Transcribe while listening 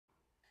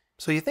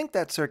So you think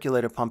that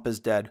circulator pump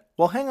is dead?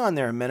 Well, hang on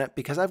there a minute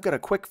because I've got a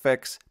quick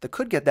fix that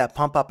could get that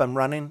pump up and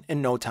running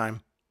in no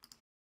time.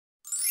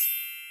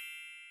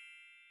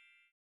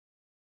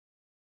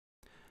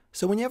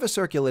 So when you have a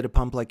circulator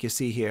pump like you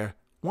see here,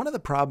 one of the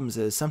problems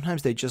is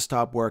sometimes they just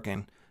stop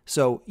working.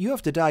 So you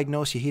have to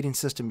diagnose your heating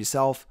system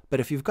yourself, but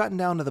if you've gotten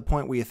down to the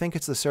point where you think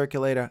it's the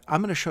circulator,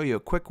 I'm going to show you a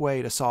quick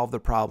way to solve the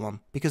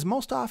problem. Because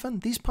most often,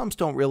 these pumps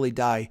don't really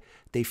die.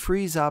 They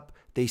freeze up,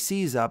 they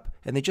seize up,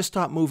 and they just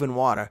stop moving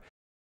water.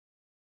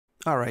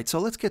 Alright, so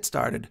let's get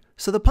started.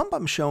 So the pump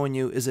I'm showing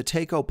you is a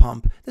Taco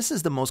pump. This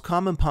is the most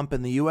common pump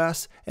in the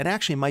US and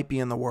actually might be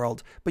in the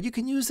world, but you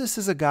can use this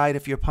as a guide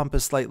if your pump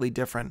is slightly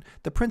different.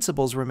 The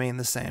principles remain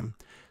the same.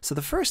 So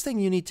the first thing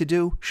you need to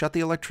do, shut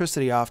the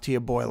electricity off to your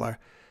boiler.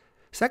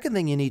 Second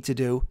thing you need to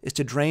do is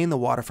to drain the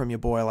water from your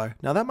boiler.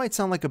 Now that might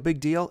sound like a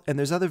big deal, and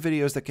there's other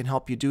videos that can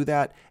help you do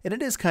that, and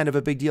it is kind of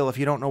a big deal if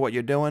you don't know what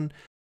you're doing.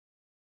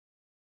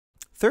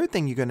 Third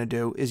thing you're going to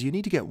do is you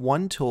need to get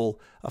one tool,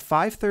 a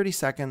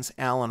 5/32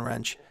 Allen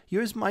wrench.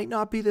 Yours might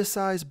not be this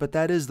size, but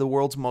that is the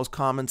world's most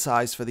common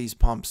size for these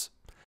pumps.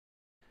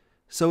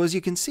 So as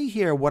you can see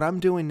here, what I'm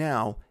doing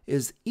now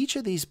is each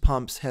of these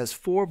pumps has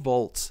 4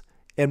 bolts,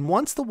 and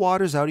once the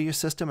water's out of your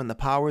system and the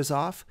power's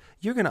off,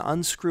 you're going to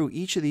unscrew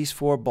each of these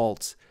 4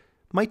 bolts.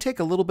 Might take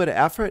a little bit of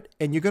effort,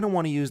 and you're going to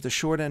want to use the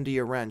short end of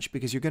your wrench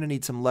because you're going to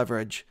need some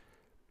leverage.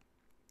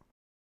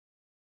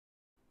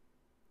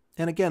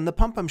 And again, the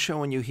pump I'm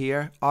showing you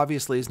here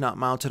obviously is not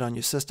mounted on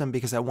your system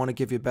because I want to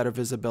give you better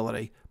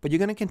visibility. But you're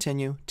going to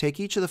continue, take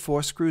each of the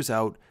 4 screws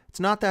out. It's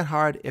not that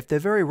hard. If they're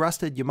very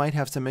rusted, you might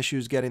have some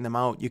issues getting them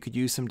out. You could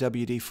use some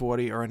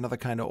WD-40 or another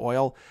kind of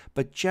oil.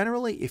 But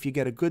generally, if you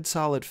get a good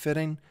solid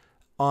fitting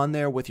on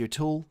there with your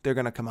tool, they're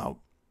going to come out.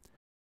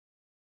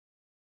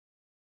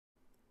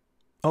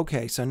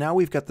 Okay, so now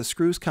we've got the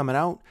screws coming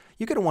out.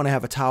 You're going to want to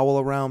have a towel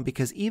around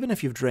because even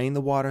if you've drained the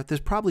water,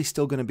 there's probably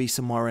still going to be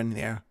some more in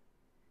there.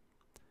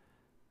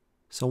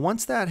 So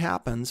once that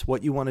happens,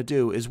 what you want to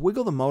do is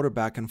wiggle the motor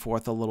back and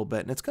forth a little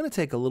bit, and it's going to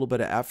take a little bit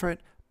of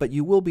effort, but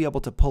you will be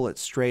able to pull it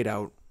straight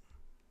out.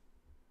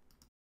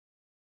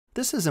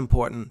 This is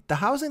important. The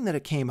housing that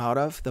it came out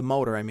of, the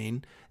motor I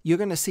mean, you're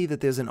going to see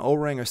that there's an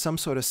O-ring or some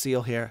sort of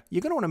seal here.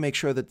 You're going to want to make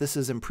sure that this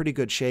is in pretty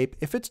good shape.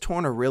 If it's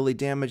torn or really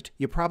damaged,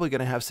 you're probably going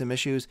to have some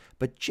issues,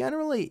 but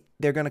generally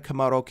they're going to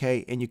come out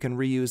okay and you can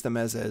reuse them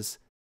as is.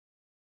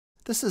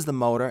 This is the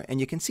motor, and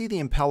you can see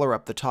the impeller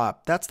up the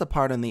top. That's the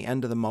part on the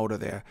end of the motor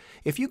there.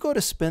 If you go to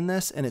spin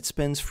this and it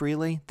spins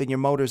freely, then your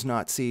motor's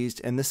not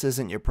seized and this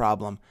isn't your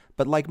problem.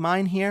 But like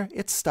mine here,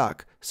 it's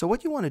stuck. So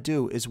what you want to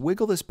do is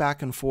wiggle this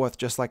back and forth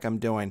just like I'm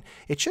doing.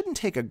 It shouldn't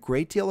take a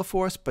great deal of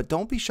force, but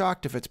don't be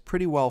shocked if it's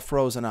pretty well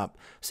frozen up.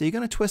 So you're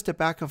going to twist it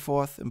back and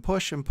forth and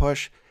push,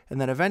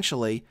 and then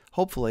eventually,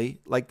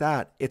 hopefully, like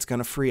that, it's going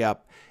to free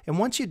up. And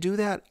once you do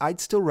that, I'd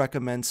still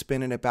recommend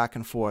spinning it back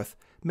and forth.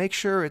 Make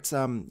sure it's,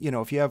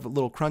 if you have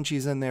little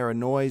crunchies in there or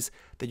noise,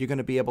 that you're going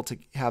to be able to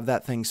have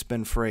that thing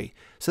spin free.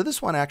 So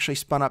this one actually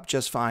spun up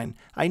just fine.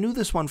 I knew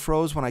this one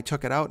froze when I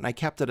took it out and I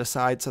kept it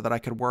aside so that I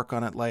could work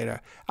on it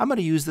later. I'm going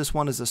to use this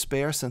one as a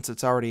spare since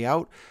it's already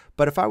out,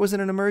 but if I was in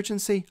an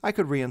emergency, I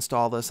could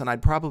reinstall this and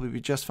I'd probably be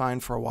just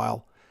fine for a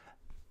while.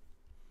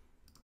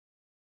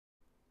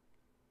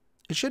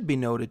 It should be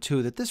noted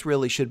too that this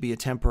really should be a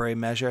temporary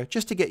measure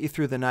just to get you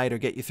through the night or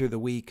get you through the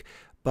week.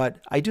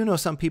 But I do know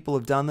some people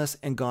have done this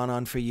and gone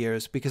on for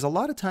years because a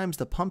lot of times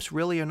the pumps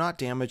really are not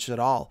damaged at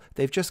all.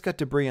 They've just got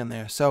debris in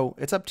there. So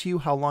it's up to you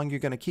how long you're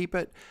going to keep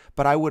it,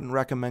 but I wouldn't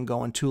recommend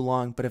going too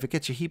long. But if it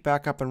gets your heat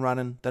back up and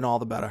running, then all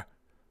the better.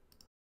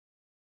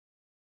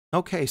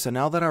 Okay, so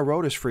now that our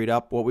rotor's freed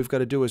up, what we've got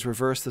to do is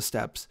reverse the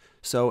steps.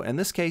 So in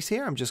this case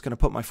here, I'm just going to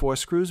put my 4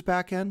 screws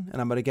back in, and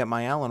I'm going to get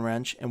my Allen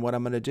wrench, and what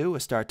I'm going to do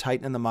is start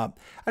tightening them up.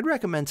 I'd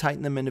recommend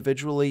tightening them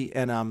individually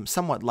and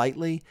somewhat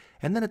lightly,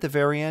 and then at the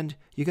very end,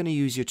 you're going to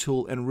use your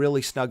tool and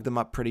really snug them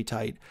up pretty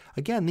tight.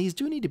 Again, these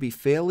do need to be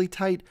fairly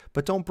tight,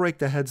 but don't break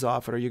the heads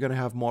off it or you're going to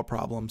have more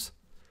problems.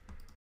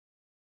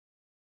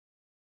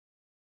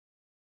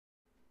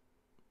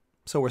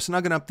 So we're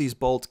snugging up these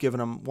bolts, giving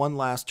them one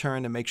last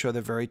turn to make sure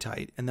they're very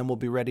tight, and then we'll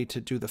be ready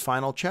to do the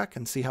final check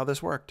and see how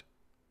this worked.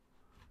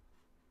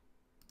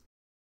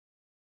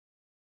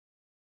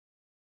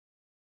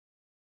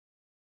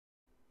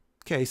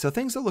 Okay, so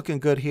things are looking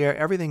good here.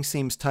 Everything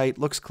seems tight,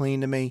 looks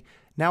clean to me.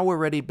 Now we're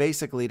ready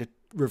basically to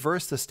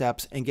reverse the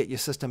steps and get your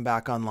system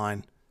back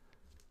online.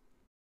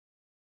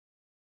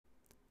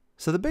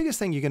 So the biggest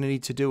thing you're going to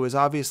need to do is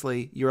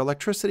obviously your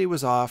electricity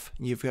was off,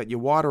 you've got your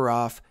water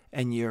off,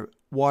 and your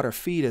water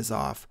feed is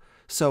off.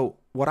 So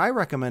what I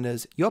recommend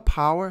is your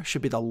power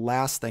should be the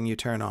last thing you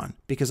turn on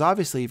because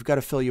obviously you've got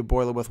to fill your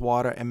boiler with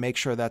water and make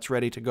sure that's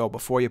ready to go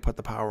before you put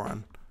the power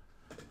on.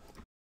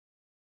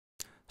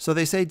 So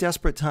they say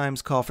desperate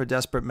times call for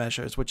desperate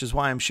measures, which is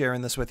why I'm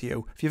sharing this with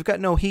you. If you've got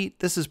no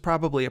heat, this is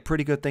probably a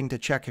pretty good thing to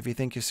check if you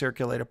think your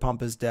circulator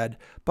pump is dead.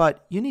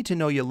 But you need to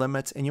know your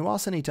limits, and you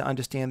also need to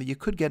understand that you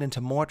could get into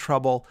more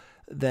trouble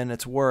than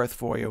it's worth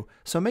for you.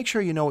 So make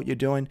sure you know what you're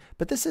doing.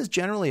 But this is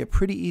generally a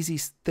pretty easy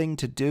thing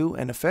to do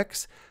and to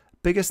fix.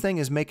 Biggest thing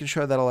is making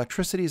sure that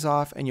electricity is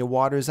off and your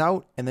water is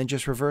out, and then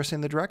just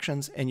reversing the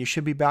directions and you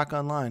should be back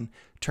online.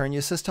 Turn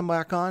your system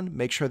back on,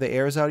 make sure the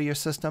air is out of your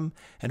system,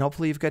 and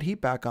hopefully you've got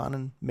heat back on,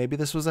 and maybe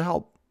this was a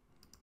help.